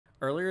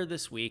Earlier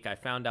this week, I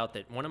found out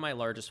that one of my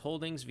largest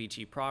holdings,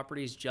 Vici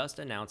Properties, just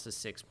announced a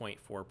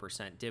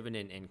 6.4%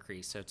 dividend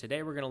increase. So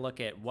today we're going to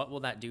look at what will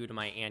that do to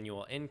my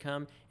annual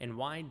income and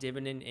why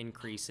dividend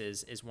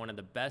increases is one of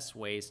the best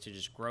ways to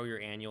just grow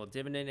your annual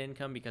dividend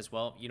income because,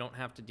 well, you don't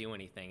have to do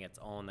anything. It's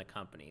all in the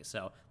company.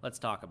 So let's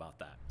talk about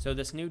that. So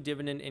this new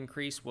dividend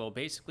increase will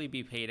basically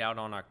be paid out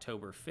on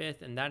October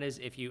 5th, and that is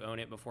if you own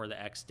it before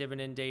the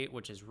ex-dividend date,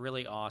 which is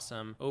really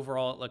awesome.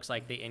 Overall, it looks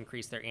like they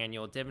increased their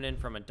annual dividend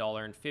from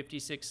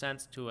 $1.56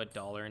 to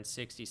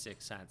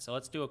 $1.66. So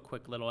let's do a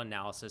quick little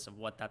analysis of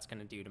what that's going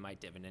to do to my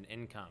dividend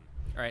income.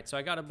 All right, so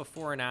I got a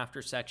before and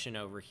after section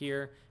over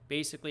here.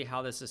 Basically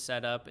how this is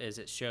set up is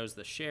it shows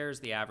the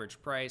shares, the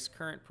average price,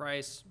 current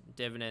price,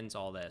 dividends,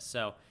 all this.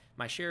 So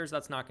my shares,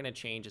 that's not going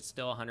to change. It's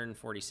still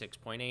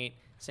 146.8.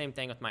 Same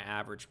thing with my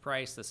average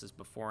price. This is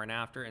before and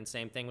after, and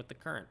same thing with the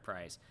current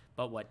price.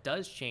 But what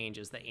does change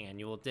is the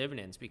annual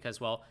dividends because,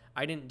 well,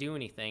 I didn't do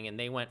anything and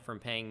they went from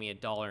paying me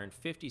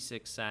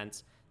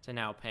 $1.56 to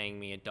now paying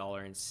me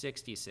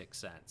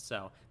 $1.66.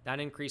 So that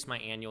increased my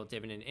annual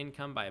dividend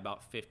income by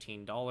about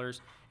 $15,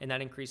 and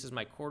that increases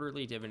my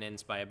quarterly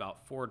dividends by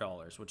about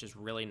 $4, which is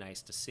really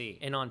nice to see.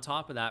 And on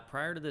top of that,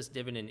 prior to this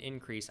dividend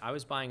increase, I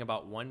was buying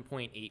about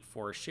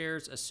 1.84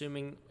 shares,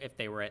 assuming if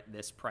they were at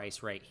this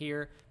price right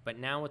here. But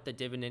now with the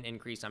dividend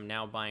increase, I'm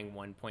now buying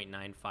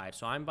 1.95.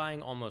 So I'm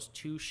buying almost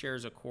 2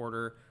 shares a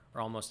quarter, or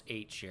almost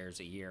 8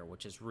 shares a year,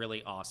 which is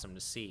really awesome to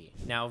see.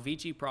 Now,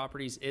 Vici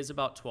Properties is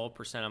about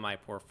 12% of my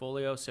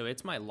portfolio, so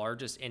it's my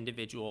largest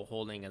individual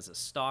holding as a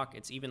stock.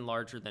 It's even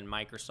larger than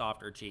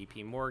Microsoft or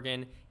JP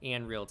Morgan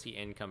and Realty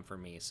Income for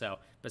me. So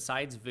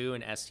besides VU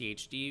and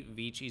STHD,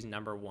 Vici's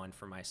 #1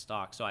 for my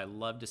stock. So I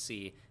love to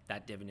see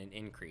that dividend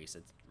increase.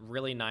 It's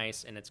really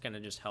nice, and it's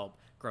gonna just help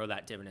grow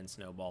that dividend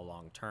snowball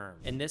long term.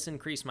 And this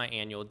increased my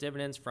annual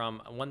dividends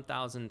from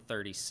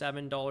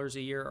 $1,037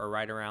 a year, or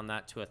right around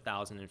that, to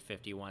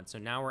 $1,051. So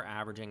now we're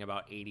averaging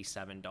about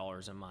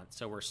 $87 a month.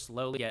 So we're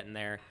slowly getting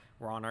there.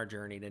 We're on our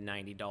journey to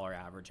 $90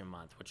 average a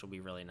month, which will be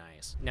really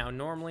nice. Now,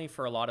 normally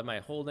for a lot of my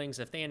holdings,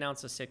 if they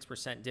announce a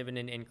 6%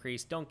 dividend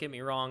increase, don't get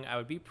me wrong, I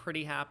would be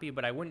pretty happy,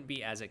 but I wouldn't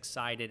be as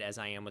excited as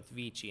I am with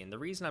Vici. And the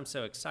reason I'm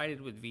so excited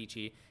with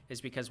Vici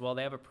is because, well,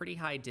 they have a pretty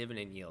high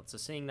dividend yield. So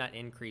seeing that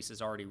increase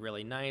is already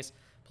really nice.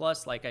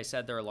 Plus, like I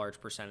said, they're a large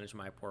percentage of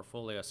my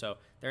portfolio. So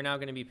they're now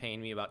going to be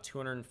paying me about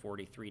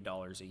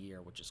 $243 a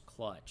year, which is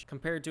clutch.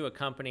 Compared to a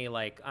company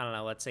like, I don't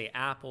know, let's say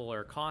Apple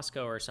or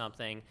Costco or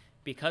something,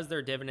 because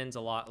their dividend's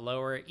a lot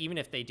lower, even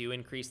if they do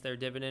increase their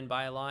dividend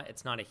by a lot,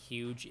 it's not a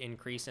huge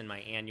increase in my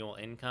annual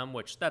income,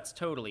 which that's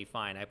totally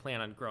fine. I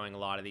plan on growing a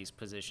lot of these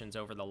positions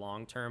over the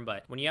long term,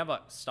 but when you have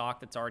a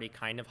stock that's already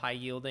kind of high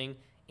yielding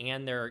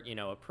and they're, you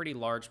know, a pretty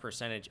large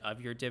percentage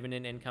of your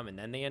dividend income and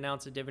then they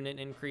announce a dividend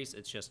increase,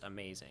 it's just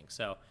amazing.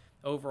 So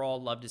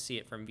overall, love to see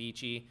it from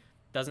Vici.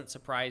 Doesn't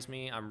surprise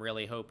me. I'm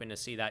really hoping to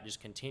see that just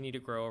continue to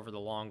grow over the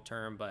long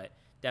term, but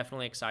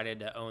definitely excited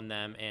to own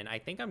them. And I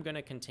think I'm going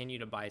to continue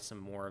to buy some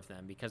more of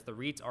them because the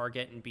REITs are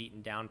getting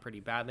beaten down pretty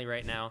badly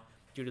right now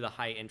due to the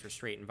high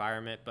interest rate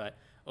environment. But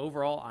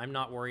overall, I'm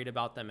not worried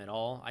about them at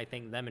all. I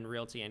think them and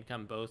Realty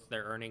Income, both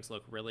their earnings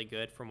look really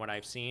good from what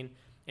I've seen.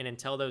 And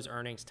until those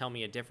earnings tell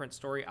me a different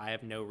story, I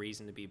have no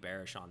reason to be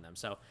bearish on them.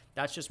 So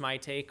that's just my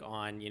take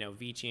on, you know,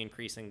 Vici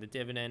increasing the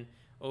dividend.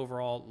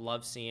 Overall,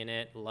 love seeing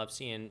it, love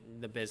seeing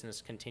the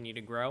business continue to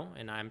grow,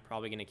 and I'm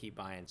probably going to keep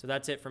buying. So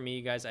that's it for me,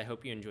 you guys. I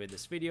hope you enjoyed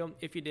this video.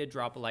 If you did,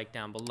 drop a like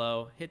down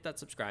below, hit that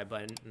subscribe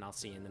button, and I'll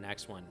see you in the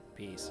next one.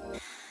 Peace.